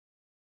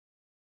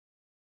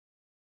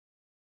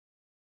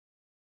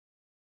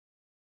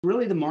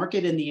really the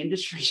market and the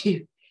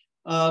industry.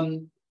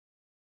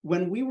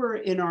 When we were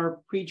in our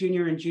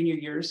pre-junior and junior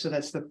years, so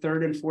that's the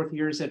third and fourth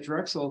years at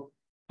Drexel,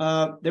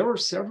 there were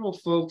several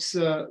folks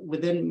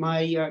within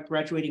my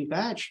graduating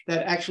batch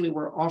that actually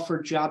were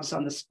offered jobs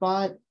on the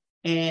spot,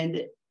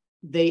 and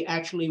they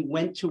actually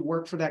went to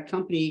work for that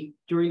company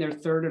during their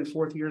third and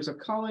fourth years of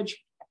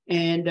college,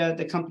 and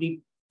the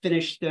company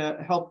finished,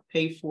 helped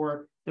pay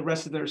for the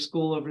rest of their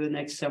school over the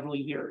next several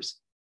years.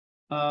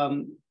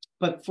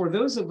 But for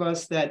those of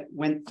us that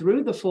went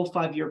through the full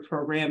 5-year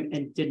program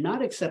and did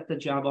not accept the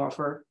job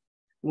offer,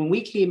 when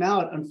we came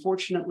out,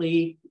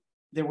 unfortunately,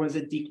 there was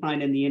a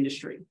decline in the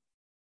industry.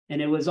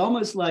 And it was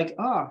almost like,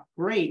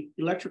 great,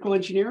 electrical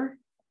engineer,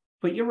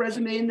 put your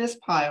resume in this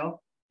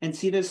pile and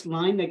see this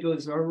line that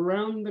goes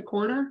around the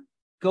corner,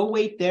 go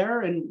wait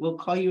there and we'll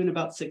call you in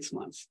about 6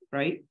 months,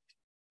 right?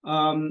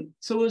 So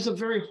it was a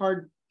very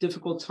hard,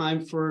 difficult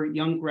time for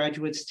young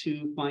graduates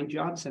to find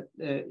jobs at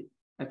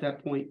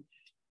that point.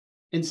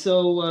 And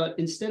so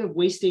instead of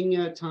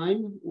wasting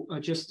time,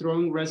 just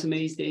throwing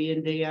resumes day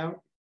in, day out,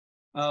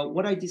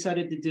 what I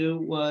decided to do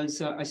was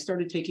I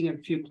started taking a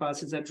few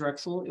classes at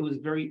Drexel. It was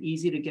very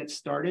easy to get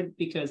started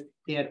because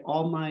they had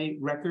all my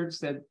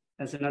records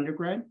as an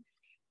undergrad.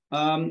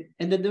 And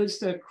then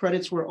those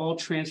credits were all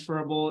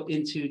transferable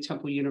into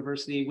Temple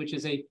University, which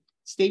is a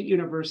state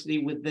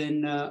university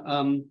within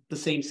the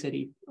same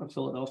city of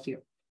Philadelphia.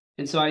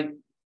 And so I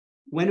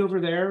went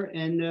over there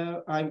and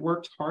I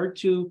worked hard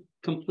to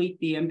complete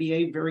the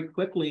MBA very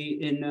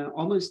quickly in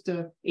almost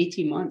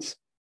 18 months.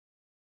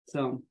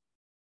 So,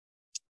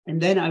 and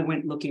then I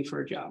went looking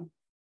for a job.